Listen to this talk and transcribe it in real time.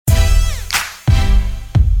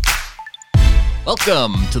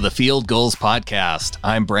Welcome to the Field Gulls Podcast.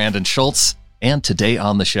 I'm Brandon Schultz, and today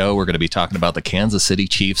on the show, we're going to be talking about the Kansas City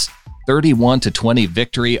Chiefs' 31-20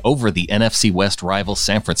 victory over the NFC West rival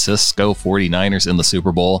San Francisco 49ers in the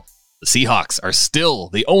Super Bowl. The Seahawks are still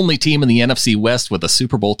the only team in the NFC West with a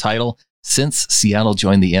Super Bowl title since Seattle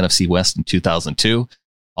joined the NFC West in 2002.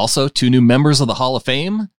 Also, two new members of the Hall of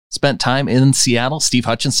Fame spent time in Seattle. Steve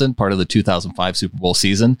Hutchinson, part of the 2005 Super Bowl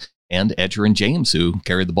season, and Edgerrin James, who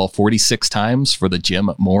carried the ball 46 times for the Jim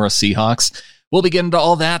Mora Seahawks. We'll be getting to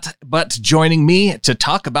all that, but joining me to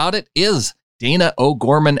talk about it is Dana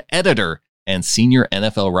O'Gorman, editor and senior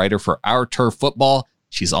NFL writer for Our Turf Football.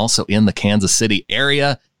 She's also in the Kansas City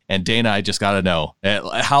area. And Dana, I just got to know,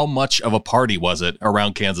 how much of a party was it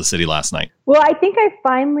around Kansas City last night? Well, I think I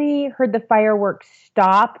finally heard the fireworks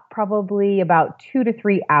stop probably about 2 to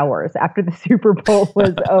 3 hours after the Super Bowl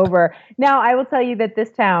was over. Now, I will tell you that this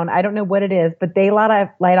town, I don't know what it is, but they light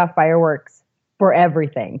off fireworks for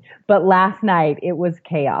everything. But last night, it was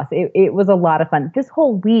chaos. It was a lot of fun. This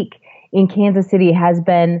whole week in Kansas City has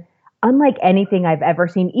been unlike anything I've ever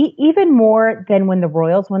seen, even more than when the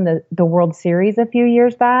Royals won the World Series a few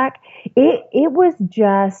years back. It was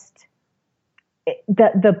just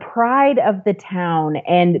the pride of the town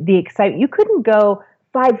and the excitement. You couldn't go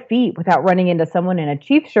 5 feet without running into someone in a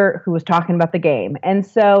Chiefs shirt who was talking about the game. And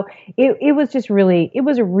so it was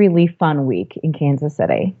a really fun week in Kansas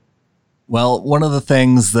City. Well, one of the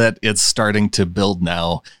things that it's starting to build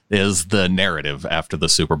now is the narrative after the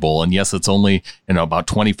Super Bowl. And yes, it's only, about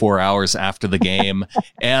 24 hours after the game.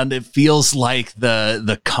 And it feels like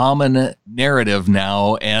the common narrative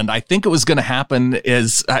now. And I think it was going to happen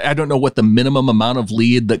is, I don't know what the minimum amount of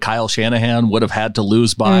lead that Kyle Shanahan would have had to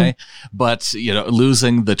lose by, but,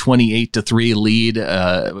 losing the 28-3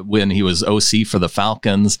 lead when he was OC for the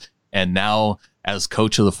Falcons, and now as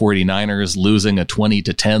coach of the 49ers, losing a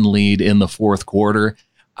 20-10 lead in the fourth quarter.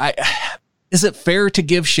 Is it fair to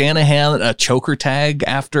give Shanahan a choker tag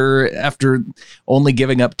after only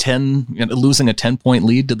giving up losing a 10-point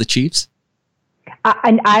lead to the Chiefs?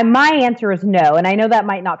 My answer is no, and I know that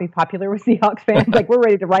might not be popular with Seahawks fans. Like, we're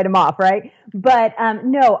ready to write him off, right? But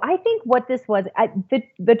no, I think what this was,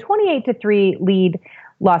 the 28-3 lead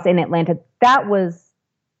loss in Atlanta, that was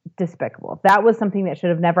despicable. That was something that should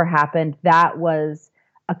have never happened. That was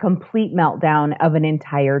a complete meltdown of an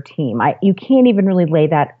entire team. You can't even really lay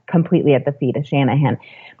that completely at the feet of Shanahan.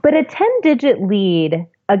 But a 10-digit lead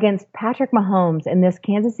against Patrick Mahomes and this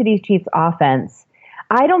Kansas City Chiefs offense,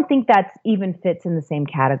 I don't think that even fits in the same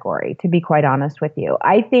category, to be quite honest with you.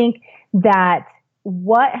 I think that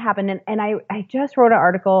what happened, and I just wrote an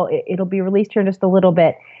article, it'll be released here in just a little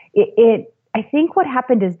bit. I think what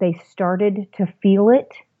happened is they started to feel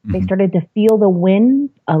it. They started to feel the win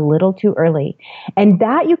a little too early. And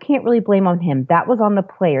that you can't really blame on him. That was on the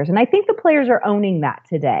players. And I think the players are owning that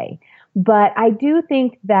today. But I do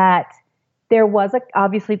think that there was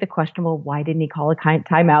obviously the questionable, why didn't he call a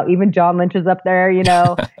timeout? Even John Lynch is up there,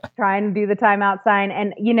 trying to do the timeout sign.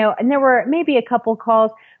 And, and there were maybe a couple calls,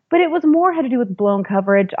 but it was more had to do with blown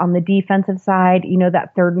coverage on the defensive side.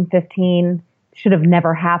 That 3rd and 15 should have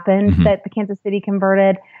never happened that the Kansas City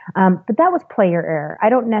converted. But that was player error. I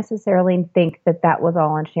don't necessarily think that was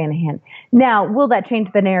all on Shanahan. Now, will that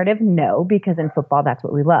change the narrative? No, because in football, that's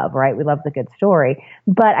what we love, right? We love the good story.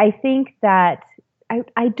 But I think that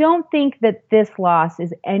I don't think that this loss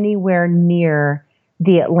is anywhere near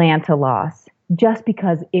the Atlanta loss just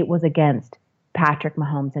because it was against Patrick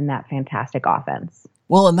Mahomes and that fantastic offense.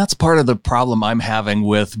 Well, and that's part of the problem I'm having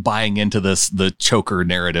with buying into the choker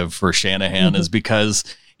narrative for Shanahan is because,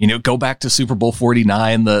 go back to Super Bowl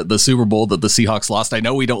 49, the Super Bowl that the Seahawks lost. I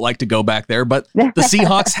know we don't like to go back there, but the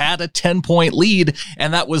Seahawks had a 10-point lead,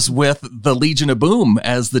 and that was with the Legion of Boom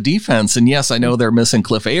as the defense. And yes, I know they're missing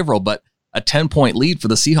Cliff Averill, but a 10-point lead for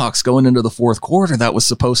the Seahawks going into the fourth quarter, that was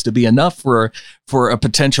supposed to be enough for a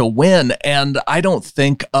potential win. And I don't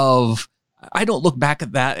look back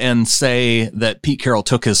at that and say that Pete Carroll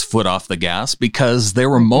took his foot off the gas, because there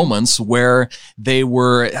were moments where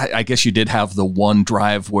I guess you did have the one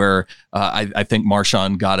drive where I think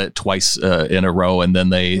Marshawn got it twice in a row, and then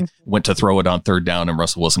they went to throw it on 3rd down and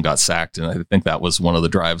Russell Wilson got sacked. And I think that was one of the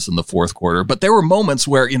drives in the fourth quarter. But there were moments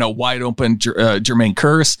where, wide open Jermaine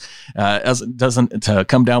Kearse doesn't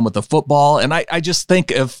come down with the football. And I just think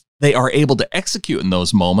if they are able to execute in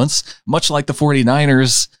those moments, much like the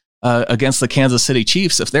 49ers against the Kansas City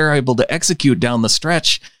Chiefs, if they're able to execute down the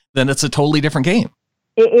stretch, then it's a totally different game.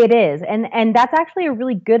 It is. And that's actually a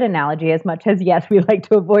really good analogy, as much as, yes, we like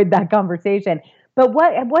to avoid that conversation. But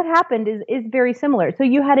what happened is very similar. So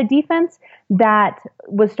you had a defense that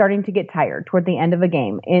was starting to get tired toward the end of a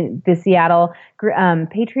game. In the Seattle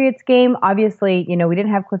Patriots game, obviously, we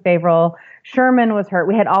didn't have Cliff Averill. Sherman was hurt.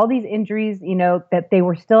 We had all these injuries, that they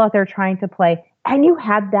were still out there trying to play. And you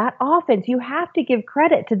had that offense. You have to give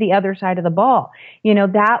credit to the other side of the ball.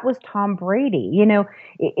 That was Tom Brady.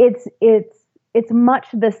 It's much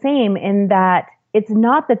the same in that it's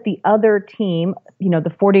not that the other team,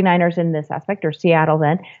 the 49ers in this aspect, or Seattle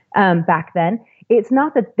then, back then, it's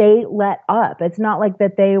not that they let up. It's not like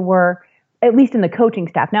that they were, at least in the coaching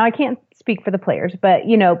staff. Now, I can't speak for the players, but,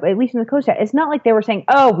 at least in the coaching staff, it's not like they were saying,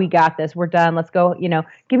 oh, we got this, we're done, let's go,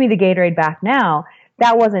 give me the Gatorade back now.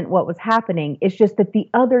 That wasn't what was happening. It's just that the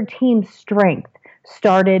other team's strength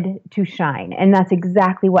started to shine. And that's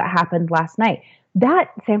exactly what happened last night. That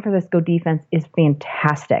San Francisco defense is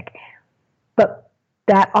fantastic. But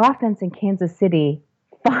that offense in Kansas City,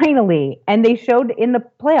 finally, and they showed in the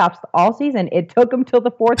playoffs all season, it took them till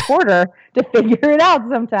the fourth quarter to figure it out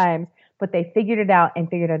sometimes. But they figured it out and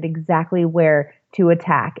figured out exactly where to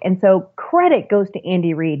attack. And so credit goes to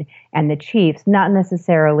Andy Reid and the Chiefs, not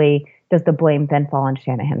necessarily does the blame then fall on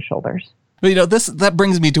Shanahan's shoulders. But, that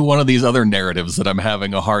brings me to one of these other narratives that I'm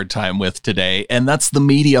having a hard time with today, and that's the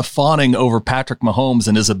media fawning over Patrick Mahomes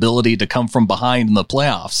and his ability to come from behind in the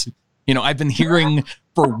playoffs. I've been hearing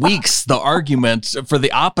for weeks the argument for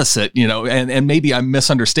the opposite, and maybe I'm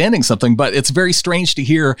misunderstanding something, but it's very strange to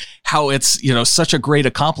hear how it's, such a great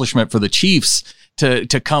accomplishment for the Chiefs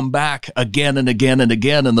to come back again and again and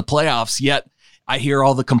again in the playoffs. Yet I hear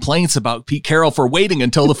all the complaints about Pete Carroll for waiting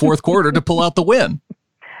until the fourth quarter to pull out the win.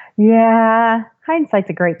 Yeah, hindsight's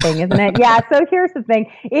a great thing, isn't it? Yeah. So here's the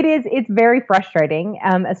thing. It's very frustrating,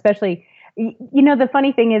 especially, the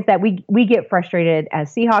funny thing is that we get frustrated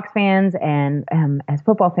as Seahawks fans and as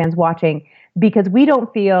football fans watching, because we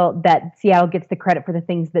don't feel that Seattle gets the credit for the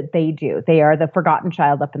things that they do. They are the forgotten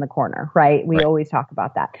child up in the corner, right? We always talk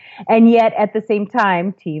about that. And yet at the same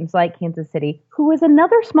time, teams like Kansas City, who is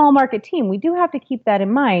another small market team, we do have to keep that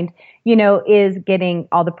in mind, is getting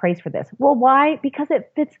all the praise for this. Well, why? Because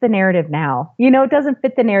it fits the narrative now. It doesn't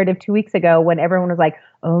fit the narrative 2 weeks ago when everyone was like,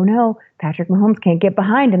 oh no, Patrick Mahomes can't get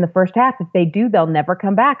behind in the first half. If they do, they'll never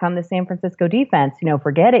come back on the San Francisco defense.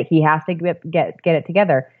 Forget it. He has to get it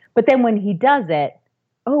together. But then when he does it,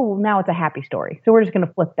 now it's a happy story. So we're just going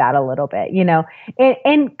to flip that a little bit,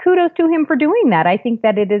 and kudos to him for doing that. I think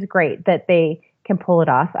that it is great that they can pull it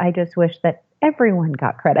off. I just wish that everyone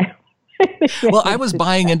got credit. Well, I was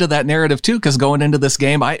buying into that narrative too, because going into this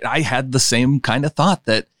game, I had the same kind of thought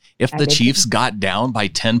that if the Chiefs got down by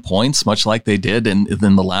 10 points, much like they did in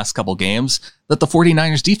the last couple games, that the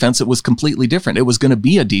 49ers defense, it was completely different. It was going to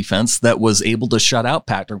be a defense that was able to shut out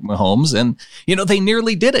Patrick Mahomes. And, they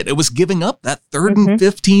nearly did it. It was giving up that 3rd and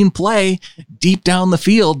 15 play deep down the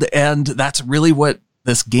field. And that's really what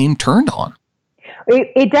this game turned on.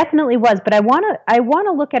 It definitely was. But I want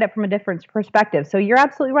to look at it from a different perspective. So you're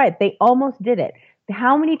absolutely right. They almost did it.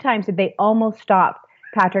 How many times did they almost stop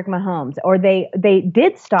Patrick Mahomes, or they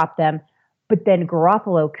did stop them, but then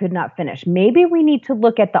Garoppolo could not finish? Maybe we need to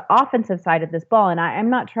look at the offensive side of this ball. And I'm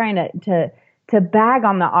not trying to bag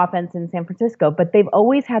on the offense in San Francisco, but they've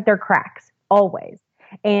always had their cracks, always.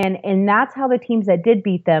 And that's how the teams that did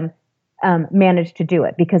beat them managed to do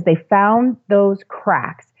it, because they found those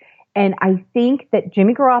cracks. And I think that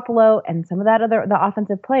Jimmy Garoppolo and some of the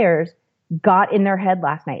offensive players got in their head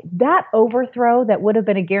last night. That overthrow that would have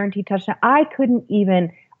been a guaranteed touchdown, I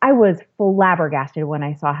was flabbergasted when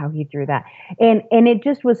I saw how he threw that. And it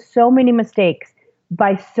just was so many mistakes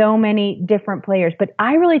by so many different players. But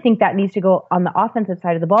I really think that needs to go on the offensive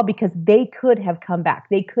side of the ball, because they could have come back.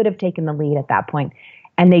 They could have taken the lead at that point,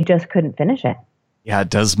 and they just couldn't finish it. Yeah, it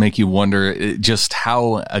does make you wonder just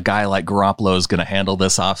how a guy like Garoppolo is going to handle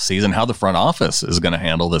this offseason, how the front office is going to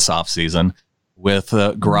handle this offseason with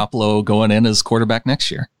Garoppolo going in as quarterback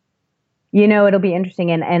next year. It'll be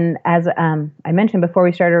interesting. And as I mentioned before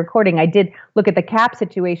we started recording, I did look at the cap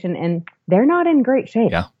situation, and they're not in great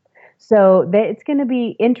shape. Yeah. So it's going to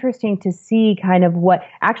be interesting to see kind of what,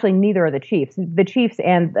 actually neither are the Chiefs. The Chiefs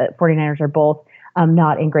and the 49ers are both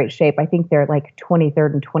not in great shape. I think they're like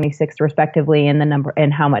 23rd and 26th respectively in the number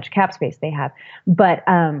and how much cap space they have. But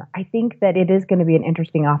I think that it is going to be an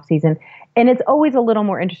interesting offseason. And it's always a little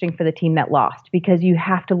more interesting for the team that lost, because you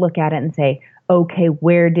have to look at it and say, okay,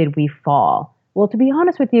 where did we fall? Well, to be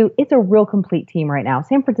honest with you, it's a real complete team right now.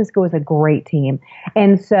 San Francisco is a great team.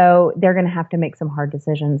 And so they're going to have to make some hard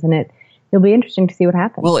decisions. And it'll be interesting to see what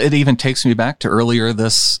happens. Well, it even takes me back to earlier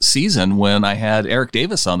this season when I had Eric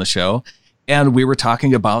Davis on the show. And we were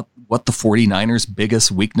talking about what the 49ers'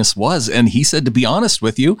 biggest weakness was. And he said, to be honest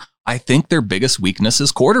with you, I think their biggest weakness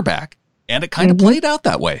is quarterback. And it kind of played out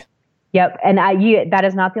that way. Yep. And that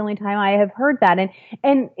is not the only time I have heard that.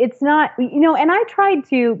 And it's not, and I tried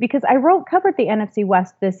to, because I covered the NFC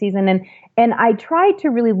West this season, and I tried to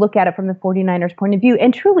really look at it from the 49ers point of view.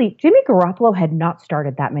 And truly, Jimmy Garoppolo had not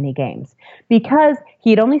started that many games because he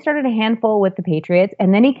had only started a handful with the Patriots,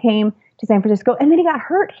 and then he came to San Francisco, and then he got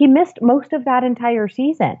hurt. He missed most of that entire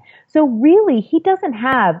season. So really, he doesn't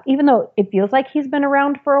have, even though it feels like he's been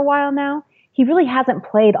around for a while now, he really hasn't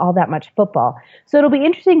played all that much football. So it'll be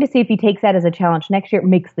interesting to see if he takes that as a challenge next year,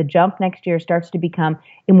 makes the jump next year, starts to become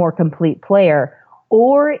a more complete player,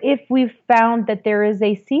 or if we've found that there is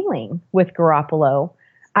a ceiling with Garoppolo.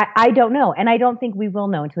 I don't know. And I don't think we will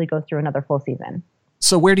know until he goes through another full season.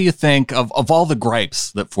 So where do you think of all the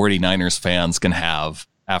gripes that 49ers fans can have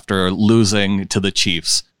after losing to the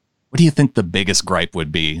Chiefs, what do you think the biggest gripe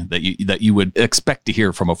would be that you would expect to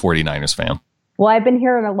hear from a 49ers fan? Well, I've been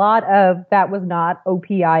hearing a lot of that was not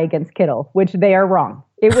OPI against Kittle, which they are wrong.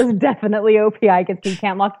 It was definitely OPI against you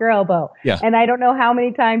can't lock your elbow. Yeah. And I don't know how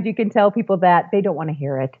many times you can tell people that. They don't want to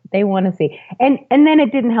hear it. They want to see. And then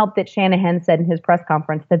it didn't help that Shanahan said in his press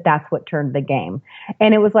conference that that's what turned the game.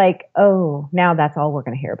 And it was like, oh, now that's all we're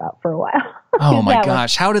going to hear about for a while. Oh my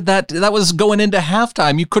gosh. How did that was going into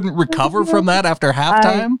halftime. You couldn't recover from that after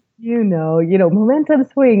halftime? Momentum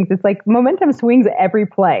swings. It's like momentum swings every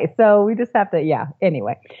play. So we just have to,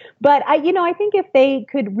 anyway. But I think if they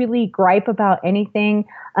could really gripe about anything,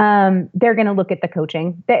 they're going to look at the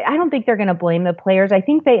coaching. I don't think they're going to blame the players. I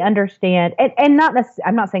think they understand, and not necessarily,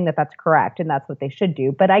 I'm not saying that that's correct and that's what they should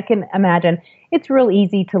do, but I can imagine it's real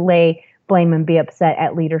easy to lay blame and be upset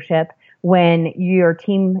at leadership when your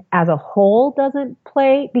team as a whole doesn't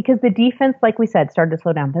play, because the defense, like we said, started to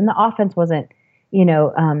slow down. Then the offense wasn't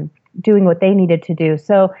doing what they needed to do.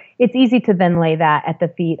 So it's easy to then lay that at the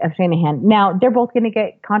feet of Shanahan. Now, they're both going to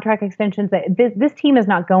get contract extensions. This team is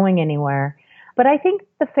not going anywhere. But I think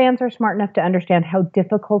the fans are smart enough to understand how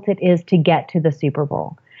difficult it is to get to the Super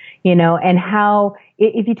Bowl, and how,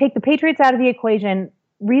 if you take the Patriots out of the equation,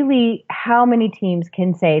 really how many teams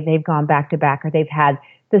can say they've gone back to back or they've had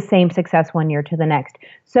the same success one year to the next.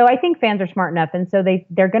 So I think fans are smart enough. And so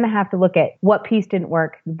they're going to have to look at what piece didn't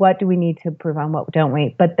work. What do we need to improve on? What don't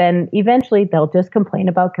we? But then eventually they'll just complain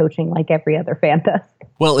about coaching like every other fan does.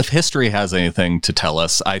 Well, if history has anything to tell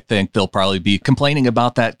us, I think they'll probably be complaining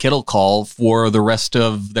about that Kittle call for the rest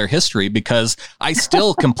of their history, because I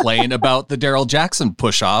still complain about the Darrell Jackson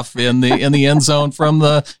push off in the end zone from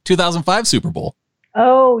the 2005 Super Bowl.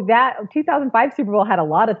 Oh, that 2005 Super Bowl had a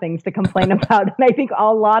lot of things to complain about. And I think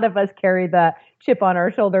a lot of us carry the chip on our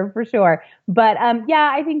shoulder for sure. But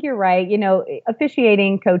I think you're right.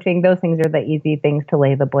 Officiating, coaching, those things are the easy things to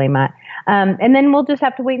lay the blame at. And then we'll just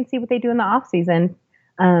have to wait and see what they do in the offseason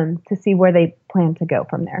to see where they plan to go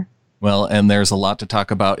from there. Well, and there's a lot to talk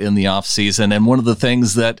about in the offseason. And one of the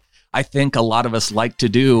things that I think a lot of us like to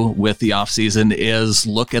do with the offseason is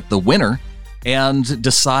look at the winner and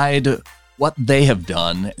decide what they have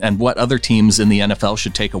done and what other teams in the NFL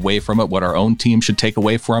should take away from it, what our own team should take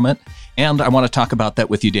away from it. And I want to talk about that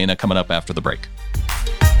with you, Dana, coming up after the break.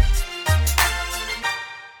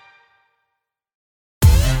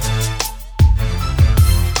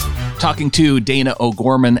 Talking to Dana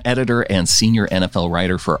O'Gorman, editor and senior NFL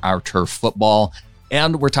writer for Our Turf Football.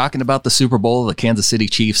 And we're talking about the Super Bowl, the Kansas City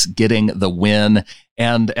Chiefs getting the win.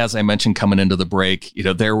 And as I mentioned coming into the break,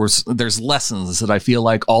 there's lessons that I feel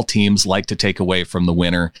like all teams like to take away from the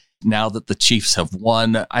winner. Now that the Chiefs have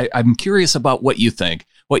won, I'm curious about what you think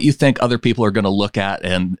other people are going to look at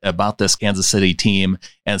and about this Kansas City team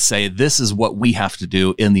and say, this is what we have to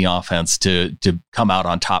do in the offense to come out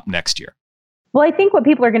on top next year. Well, I think what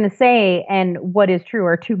people are going to say and what is true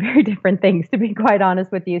are two very different things, to be quite honest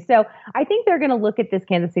with you. So I think they're going to look at this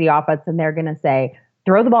Kansas City offense and they're going to say,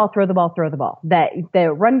 throw the ball, throw the ball, throw the ball. That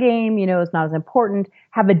the run game, is not as important.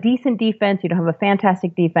 Have a decent defense. You don't have a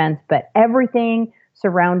fantastic defense, but everything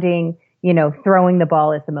surrounding, throwing the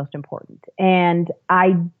ball is the most important. And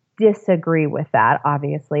I disagree with that,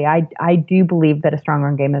 obviously. I do believe that a strong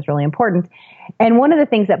run game is really important. And one of the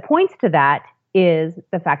things that points to that is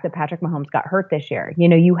the fact that Patrick Mahomes got hurt this year.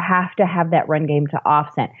 You have to have that run game to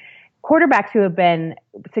offset. Quarterbacks who have been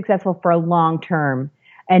successful for a long term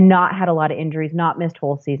and not had a lot of injuries, not missed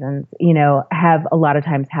whole seasons, have a lot of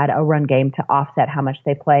times had a run game to offset how much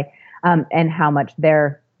they play and how much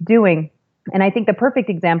they're doing. And I think the perfect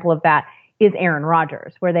example of that is Aaron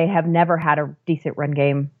Rodgers, where they have never had a decent run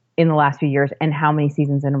game in the last few years, and how many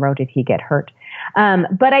seasons in a row did he get hurt?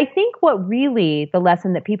 But I think what really the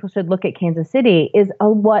lesson that people should look at Kansas City is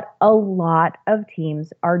what a lot of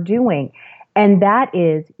teams are doing. And that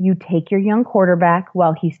is, you take your young quarterback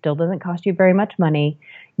while he still doesn't cost you very much money.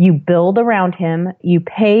 You build around him. You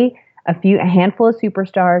pay a handful of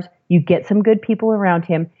superstars. You get some good people around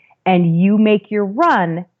him, and you make your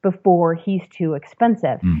run before he's too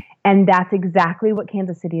expensive. And that's exactly what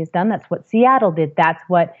Kansas City has done. That's what Seattle did. That's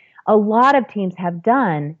what a lot of teams have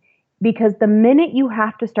done, because the minute you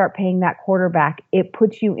have to start paying that quarterback, it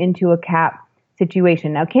puts you into a cap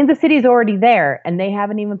situation. Now, Kansas City is already there, and they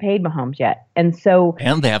haven't even paid Mahomes yet. And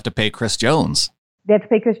they have to pay Chris Jones. They have to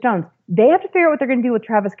pay Chris Jones. They have to figure out what they're going to do with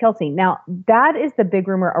Travis Kelce. Now, that is the big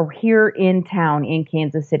rumor here in town in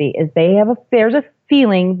Kansas City, is there's a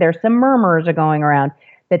feeling, there's some murmurs are going around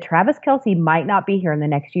that Travis Kelce might not be here in the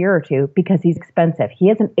next year or two because he's expensive. He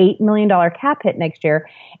has an $8 million cap hit next year,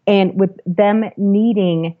 and with them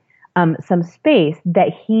needing some space, that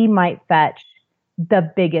he might fetch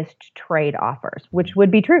the biggest trade offers, which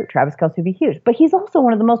would be true. Travis Kelce would be huge, but he's also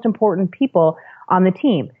one of the most important people on the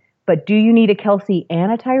team. But do you need a Kelce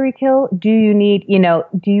and a Tyreek Hill? Do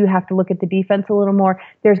you have to look at the defense a little more?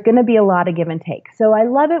 There's going to be a lot of give and take. So I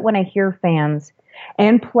love it when I hear fans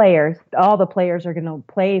and players, all the players are going to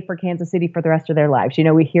play for Kansas City for the rest of their lives.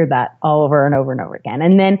 We hear that all over and over and over again.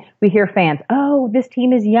 And then we hear fans, oh, this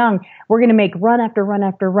team is young. We're going to make run after run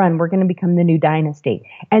after run. We're going to become the new dynasty.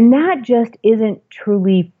 And that just isn't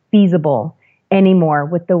truly feasible anymore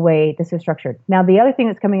with the way this is structured. Now, the other thing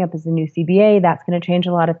that's coming up is the new CBA. That's going to change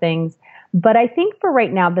a lot of things. But I think for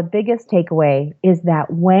right now, the biggest takeaway is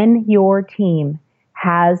that when your team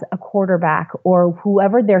has a quarterback or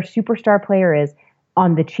whoever their superstar player is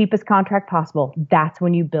on the cheapest contract possible, that's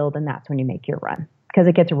when you build and that's when you make your run, because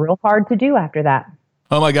it gets real hard to do after that.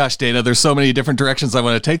 Oh my gosh, Dana, there's so many different directions I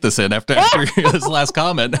want to take this in after this last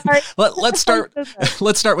comment. Let's start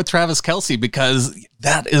with Travis Kelce, because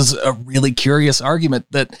that is a really curious argument,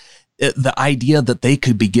 that the idea that they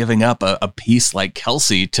could be giving up a piece like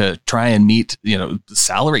Kelce to try and meet,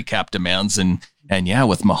 salary cap demands. And yeah,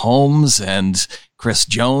 with Mahomes and Chris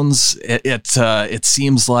Jones, it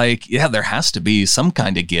seems like, there has to be some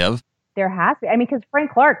kind of give. There has to. Because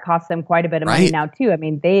Frank Clark costs them quite a bit of money now too.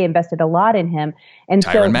 They invested a lot in him, and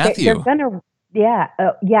Tyrann so Mathieu. They're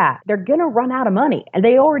gonna, they're gonna run out of money, and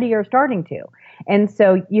they already are starting to. And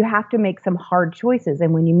so you have to make some hard choices.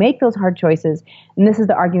 And when you make those hard choices, and this is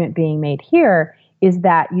the argument being made here, is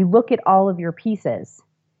that you look at all of your pieces.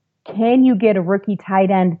 Can you get a rookie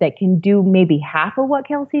tight end that can do maybe half of what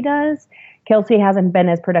Kelce does? Kelce hasn't been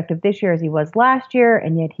as productive this year as he was last year,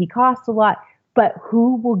 and yet he costs a lot. But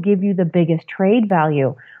who will give you the biggest trade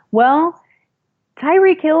value? Well,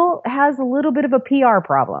 Tyreek Hill has a little bit of a PR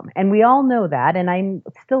problem, and we all know that, and I'm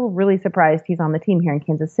still really surprised he's on the team here in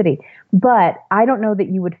Kansas City. But I don't know that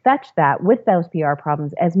you would fetch that with those PR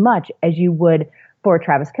problems as much as you would for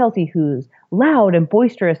Travis Kelce, who's loud and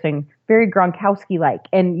boisterous and very Gronkowski-like,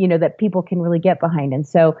 and that people can really get behind. And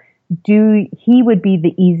so he would be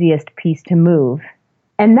the easiest piece to move.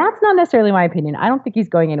 And that's not necessarily my opinion. I don't think he's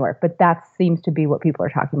going anywhere, but that seems to be what people are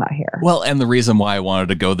talking about here. Well, and the reason why I wanted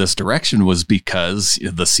to go this direction was because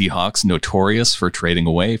the Seahawks, notorious for trading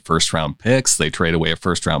away first-round picks. They trade away a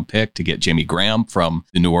first-round pick to get Jimmy Graham from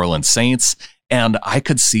the New Orleans Saints. And I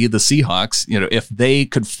could see the Seahawks, if they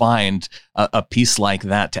could find a piece like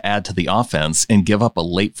that to add to the offense and give up a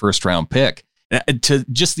late first-round pick, to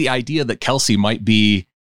just the idea that Kelce might be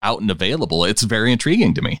out and available, it's very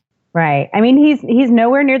intriguing to me. Right. He's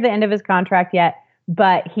nowhere near the end of his contract yet,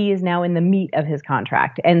 but he is now in the meat of his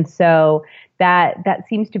contract. And so that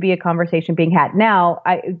seems to be a conversation being had. Now,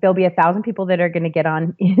 there'll be 1,000 people that are going to get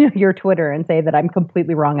on your Twitter and say that I'm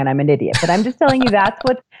completely wrong and I'm an idiot. But I'm just telling you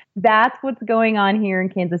that's what's going on here in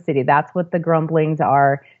Kansas City. That's what the grumblings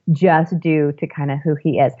are just due to kind of who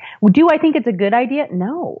he is. Do I think it's a good idea?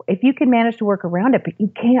 No. If you can manage to work around it, but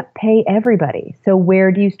you can't pay everybody. So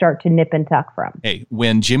where do you start to nip and tuck from? Hey,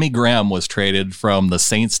 when Jimmy Graham was traded from the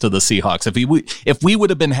Saints to the Seahawks, if we would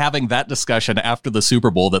have been having that discussion after the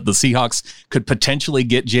Super Bowl that the Seahawks could potentially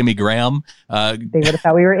get Jimmy Graham, they would have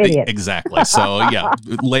thought we were idiots. Exactly. So yeah,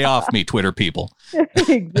 lay off me, Twitter people.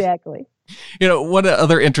 Exactly. One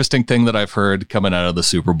other interesting thing that I've heard coming out of the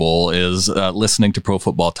Super Bowl is listening to Pro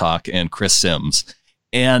Football Talk and Chris Sims.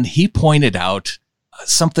 And he pointed out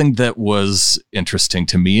something that was interesting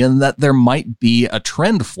to me, and that there might be a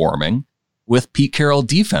trend forming with Pete Carroll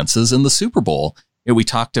defenses in the Super Bowl. We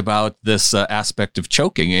talked about this aspect of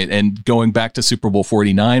choking and going back to Super Bowl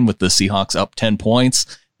 49 with the Seahawks up 10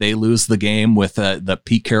 points. They lose the game with the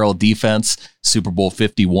Pete Carroll defense. Super Bowl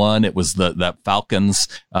 51, it was that Falcons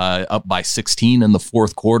up by 16 in the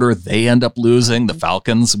fourth quarter. They end up losing. The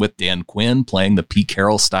Falcons with Dan Quinn playing the Pete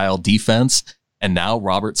Carroll style defense. And now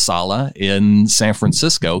Robert Saleh in San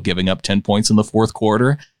Francisco giving up 10 points in the fourth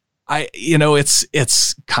quarter.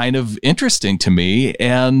 It's kind of interesting to me.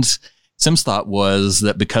 And Sim's thought was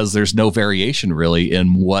that because there's no variation really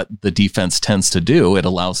in what the defense tends to do, it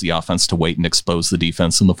allows the offense to wait and expose the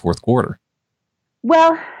defense in the fourth quarter.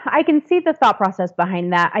 Well, I can see the thought process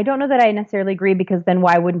behind that. I don't know that I necessarily agree, because then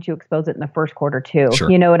why wouldn't you expose it in the first quarter too?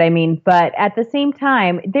 Sure. You know what I mean? But at the same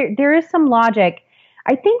time, there is some logic.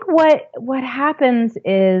 I think what happens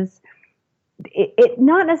is it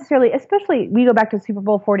not necessarily, especially we go back to Super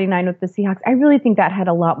Bowl 49 with the Seahawks. I really think that had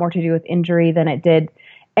a lot more to do with injury than it did,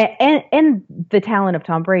 and the talent of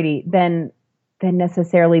Tom Brady than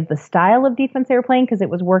necessarily the style of defense they were playing, because it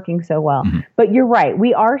was working so well. Mm-hmm. But you're right.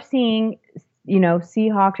 We are seeing,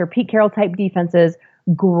 Seahawks or Pete Carroll type defenses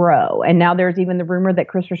grow. And now there's even the rumor that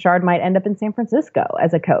Chris Richard might end up in San Francisco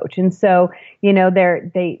as a coach. And so,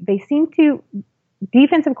 they seem to,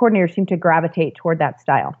 defensive coordinators seem to gravitate toward that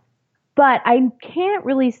style. But I can't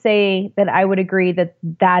really say that I would agree that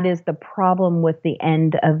that is the problem with the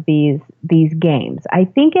end of these games. I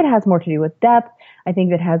think it has more to do with depth. I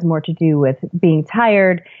think it has more to do with being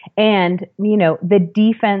tired and, the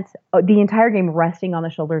defense, the entire game resting on the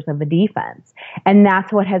shoulders of the defense. And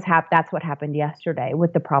that's what has happened. That's what happened yesterday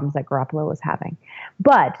with the problems that Garoppolo was having.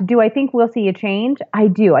 But do I think we'll see a change? I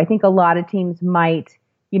do. I think a lot of teams might,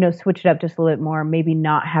 switch it up just a little bit more, maybe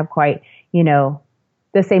not have quite,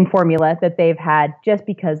 the same formula that they've had, just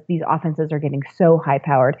because these offenses are getting so high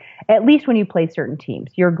powered. At least when you play certain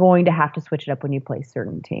teams, you're going to have to switch it up when you play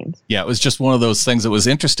certain teams. Yeah, it was just one of those things that was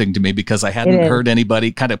interesting to me, because I hadn't heard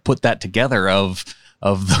anybody kind of put that together of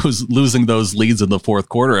those losing those leads in the fourth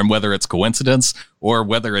quarter, and whether it's coincidence or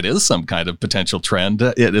whether it is some kind of potential trend.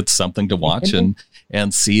 It's something to watch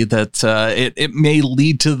and see that it may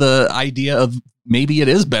lead to the idea of maybe it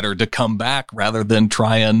is better to come back rather than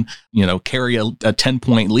try and, carry a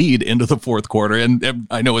 10-point lead into the fourth quarter. And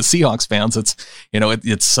I know as Seahawks fans,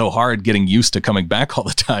 it's so hard getting used to coming back all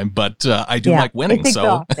the time, but I do like winning. It's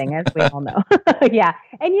exhausting, as we all know. Yeah.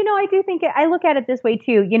 And, I do think I look at it this way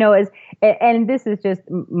too, and this is just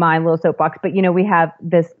my little soapbox, but, we have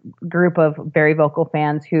this group of very vocal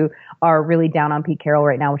fans who are really down on Pete Carroll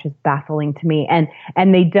right now, which is baffling to me.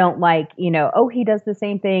 And they don't like, he does the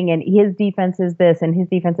same thing and his defense is this and his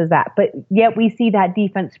defense is that. But yet we see that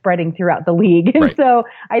defense spreading throughout the league. And so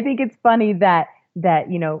I think it's funny that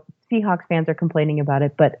Seahawks fans are complaining about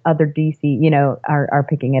it, but other DC, are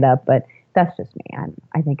picking it up. But that's just me.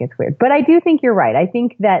 I think it's weird. But I do think you're right. I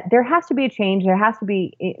think that there has to be a change. There has to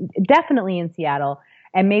be, definitely in Seattle,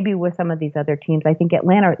 and maybe with some of these other teams. I think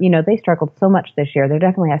Atlanta, they struggled so much this year. There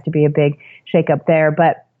definitely has to be a big shakeup there.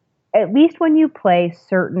 But at least when you play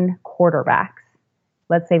certain quarterbacks,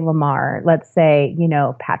 let's say Lamar, let's say,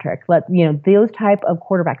 Patrick, those type of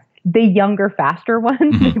quarterbacks, the younger, faster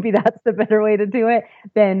ones, maybe that's the better way to do it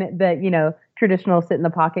than the, traditional sit in the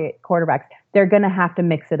pocket quarterbacks. They're going to have to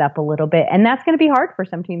mix it up a little bit. And that's going to be hard for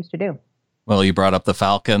some teams to do. Well, you brought up the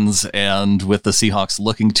Falcons, and with the Seahawks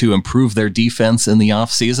looking to improve their defense in the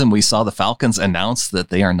offseason, we saw the Falcons announce that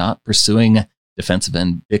they are not pursuing defensive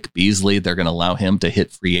end Vic Beasley. They're going to allow him to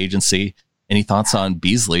hit free agency. Any thoughts on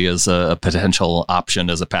Beasley as a potential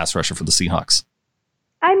option as a pass rusher for the Seahawks?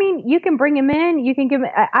 I mean, you can bring him in. You can give him.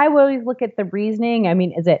 I will always look at the reasoning. I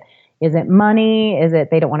mean, is it money? Is it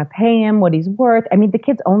they don't want to pay him what he's worth? I mean, the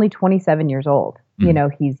kid's only 27 years old.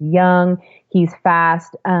 He's young, he's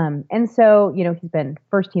fast. And so, he's been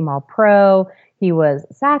first team all pro. He was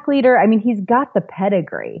sack leader. I mean, he's got the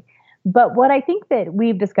pedigree. But what I think that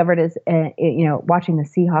we've discovered is, watching the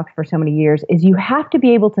Seahawks for so many years, is you have to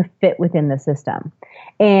be able to fit within the system,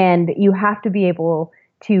 and you have to be able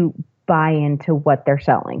to buy into what they're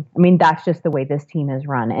selling. I mean, that's just the way this team is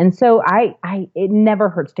run. And so it never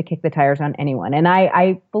hurts to kick the tires on anyone. And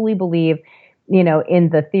I fully believe, in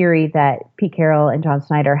the theory that Pete Carroll and John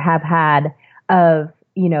Snyder have had of,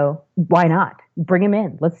 why not bring him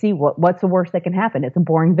in? Let's see what's the worst that can happen. It's a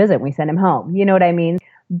boring visit. We send him home. You know what I mean?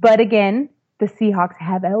 But again, the Seahawks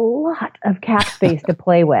have a lot of cap space to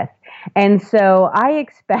play with. And so I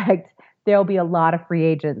expect there'll be a lot of free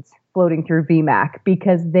agents floating through VMAC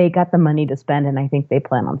because they got the money to spend, and I think they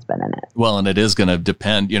plan on spending it. Well, and it is going to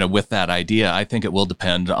depend, with that idea, I think it will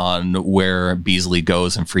depend on where Beasley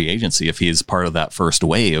goes in free agency. If he's part of that first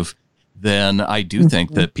wave, then I do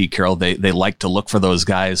think that Pete Carroll, they like to look for those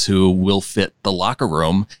guys who will fit the locker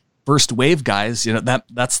room. First wave guys,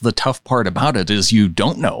 that's the tough part about it, is you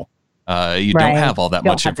don't know You don't have all that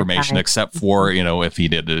much information time. except for, if he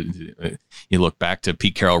did, you look back to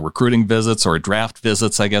Pete Carroll recruiting visits or draft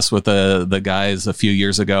visits, I guess, with the guys a few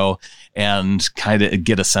years ago, and kind of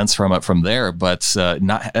get a sense from it from there. But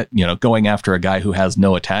not, going after a guy who has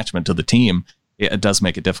no attachment to the team, it does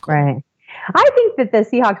make it difficult. Right. I think that the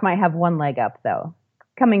Seahawks might have one leg up, though,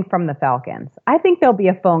 coming from the Falcons. I think there'll be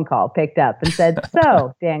a phone call picked up and said,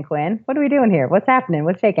 so, Dan Quinn, what are we doing here? What's happening?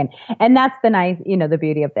 What's shaking? And that's the nice, the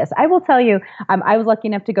beauty of this. I will tell you, I was lucky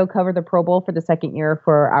enough to go cover the Pro Bowl for the second year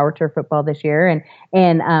for our turf football this year,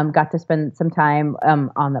 and got to spend some time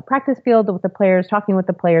on the practice field with the players, talking with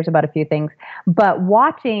the players about a few things. But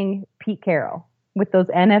watching Pete Carroll with those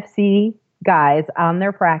NFC guys on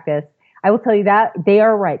their practice, I will tell you that they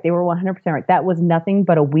are right. They were 100% right. That was nothing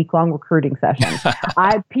but a week-long recruiting session.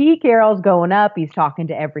 Pete Carroll's going up. He's talking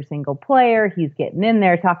to every single player. He's getting in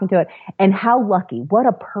there, talking to it. And how lucky, what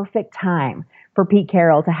a perfect time for Pete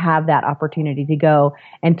Carroll to have that opportunity to go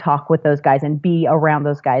and talk with those guys and be around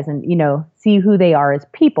those guys and, see who they are as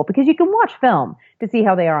people. Because you can watch film to see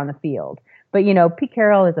how they are on the field. But, Pete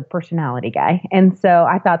Carroll is a personality guy. And so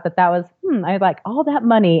I thought that was, I like all that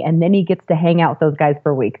money. And then he gets to hang out with those guys for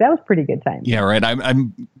a week. That was pretty good time. Yeah, right.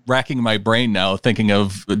 I'm racking my brain now thinking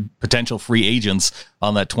of potential free agents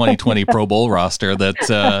on that 2020 Pro Bowl roster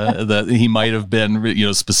that he might have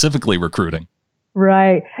been, specifically recruiting.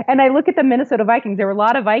 Right. And I look at the Minnesota Vikings. There were a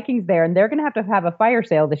lot of Vikings there, and they're going to have a fire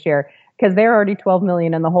sale this year because they're already $12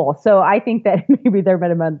 million in the hole. So I think that maybe there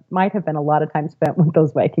might have been a lot of time spent with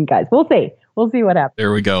those Viking guys. We'll see. We'll see what happens.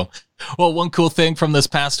 There we go. Well, one cool thing from this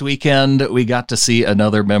past weekend, we got to see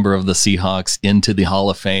another member of the Seahawks into the Hall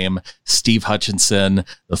of Fame, Steve Hutchinson,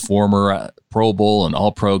 the former Pro Bowl and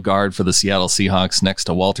All-Pro guard for the Seattle Seahawks next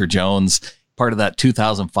to Walter Jones, part of that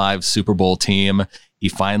 2005 Super Bowl team.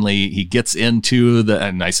 He gets into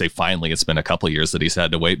and I say finally, it's been a couple of years that he's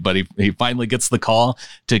had to wait, but he finally gets the call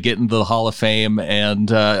to get into the Hall of Fame, and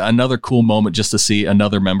another cool moment just to see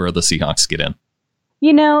another member of the Seahawks get in.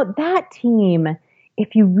 That team,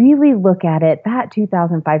 if you really look at it, that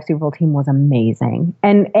 2005 Super Bowl team was amazing.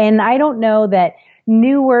 And I don't know that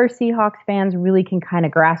newer Seahawks fans really can kind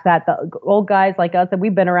of grasp that. The old guys like us, that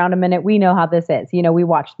we've been around a minute, we know how this is. We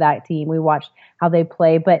watched that team, we watched how they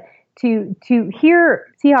play, but to hear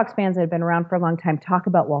Seahawks fans that have been around for a long time talk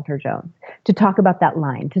about Walter Jones, to talk about that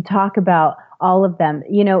line, to talk about all of them,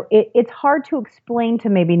 it's hard to explain to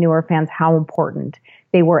maybe newer fans how important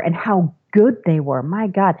they were and how good they were. My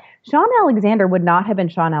God, Shaun Alexander would not have been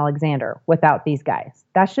Shaun Alexander without these guys.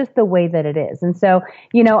 That's just the way that it is. And so,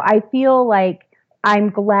 I feel like I'm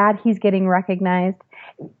glad he's getting recognized.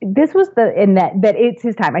 This was that it's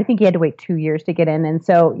his time. I think he had to wait 2 years to get in. And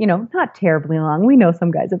so, not terribly long. We know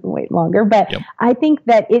some guys have been waiting longer, but yep. I think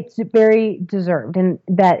that it's very deserved and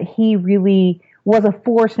that he really was a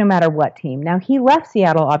force no matter what team. Now, he left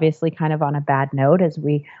Seattle, obviously, kind of on a bad note, as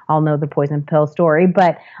we all know the poison pill story.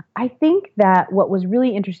 But I think that what was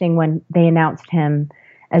really interesting when they announced him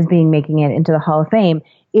as making it into the Hall of Fame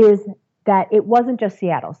is that it wasn't just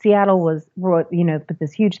Seattle. Seattle was, put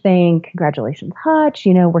this huge thing. Congratulations, Hutch.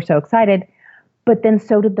 We're so excited. But then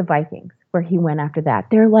so did the Vikings, where he went after that.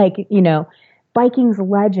 They're like, Vikings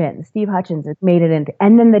legend, Steve Hutchinson made it into,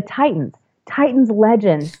 and then the Titans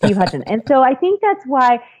legend, Steve Hutchinson. And so I think that's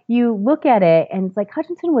why you look at it and it's like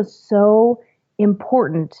Hutchinson was so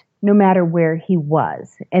important no matter where he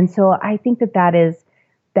was. And so I think that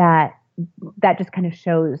just kind of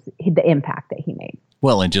shows the impact that he made.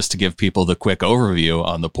 Well, and just to give people the quick overview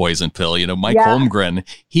on the poison pill, Mike Holmgren,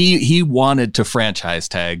 he wanted to franchise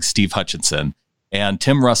tag Steve Hutchinson. And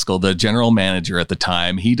Tim Ruskell, the general manager at the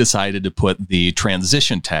time, he decided to put the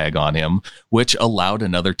transition tag on him, which allowed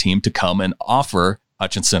another team to come and offer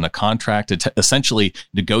Hutchinson a contract to essentially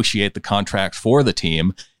negotiate the contract for the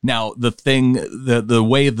team. Now, the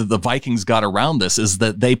way that the Vikings got around this is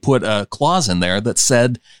that they put a clause in there that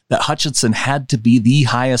said that Hutchinson had to be the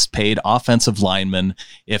highest paid offensive lineman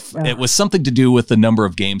if it was something to do with the number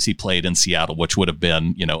of games he played in Seattle, which would have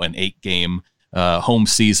been, an 8-game home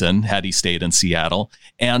season had he stayed in Seattle,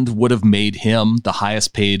 and would have made him the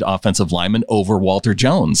highest paid offensive lineman over Walter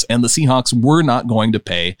Jones. And the Seahawks were not going to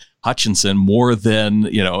pay Hutchinson more than,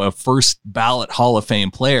 a first ballot Hall of Fame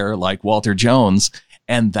player like Walter Jones.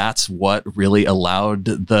 And that's what really allowed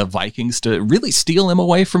the Vikings to really steal him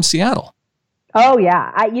away from Seattle. Oh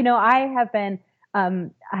yeah. I've been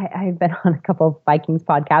on a couple of Vikings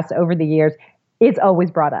podcasts over the years. It's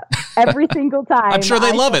always brought up every single time. I'm sure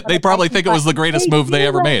they love it. They probably think it was the greatest move they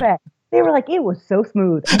ever made. They were like, it was so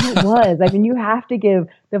smooth. And it was. I mean, you have to give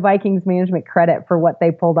the Vikings management credit for what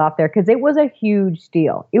they pulled off there because it was a huge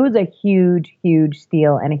steal. It was a huge, huge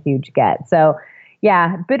steal and a huge get. So,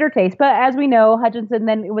 yeah, bitter taste. But as we know, Hutchinson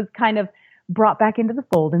then it was kind of brought back into the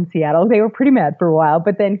fold in Seattle. They were pretty mad for a while,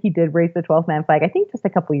 but then he did raise the 12-man flag, I think just a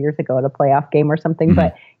couple years ago at a playoff game or something. Mm-hmm.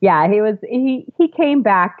 But yeah, he came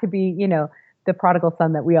back to be, the prodigal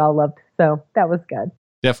son that we all loved. So that was good.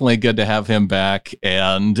 Definitely good to have him back,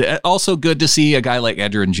 and also good to see a guy like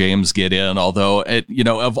Edgerrin James get in, although,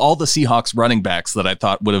 of all the Seahawks running backs that I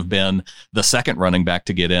thought would have been the second running back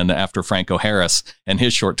to get in after Franco Harris and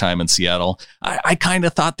his short time in Seattle, I kind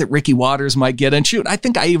of thought that Ricky Watters might get in. Shoot, I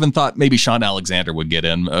think I even thought maybe Sean Alexander would get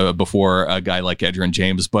in before a guy like Edgerrin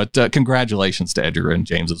James, but congratulations to Edgerrin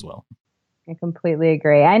James as well. I completely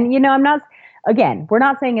agree. And, we're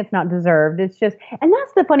not saying it's not deserved. It's just, and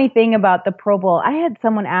that's the funny thing about the Pro Bowl. I had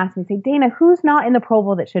someone ask me, say, Dana, who's not in the Pro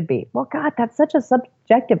Bowl that should be? Well, God, that's such a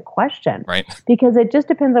subjective question. Right. Because it just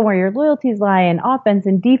depends on where your loyalties lie in offense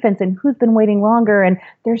and defense and who's been waiting longer. And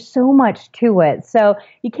there's so much to it. So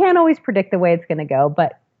you can't always predict the way it's going to go,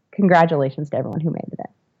 but congratulations to everyone who made it in.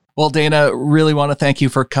 Well, Dana, really want to thank you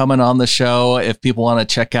for coming on the show. If people want to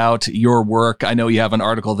check out your work, I know you have an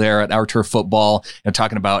article there at Our Turf Football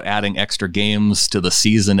talking about adding extra games to the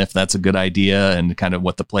season, if that's a good idea, and kind of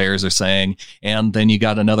what the players are saying. And then you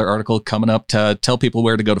got another article coming up to tell people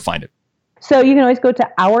where to go to find it. So you can always go to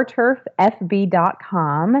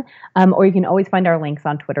ourturffb.com, or you can always find our links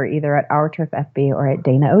on Twitter, either at ourturffb or at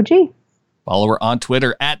DanaOG. Follow her on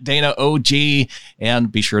Twitter at DanaOG,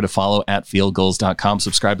 and be sure to follow at fieldgoals.com.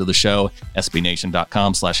 Subscribe to the show,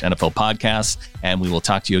 sbnation.com/NFL podcasts, and we will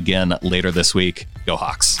talk to you again later this week. Go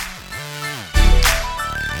Hawks.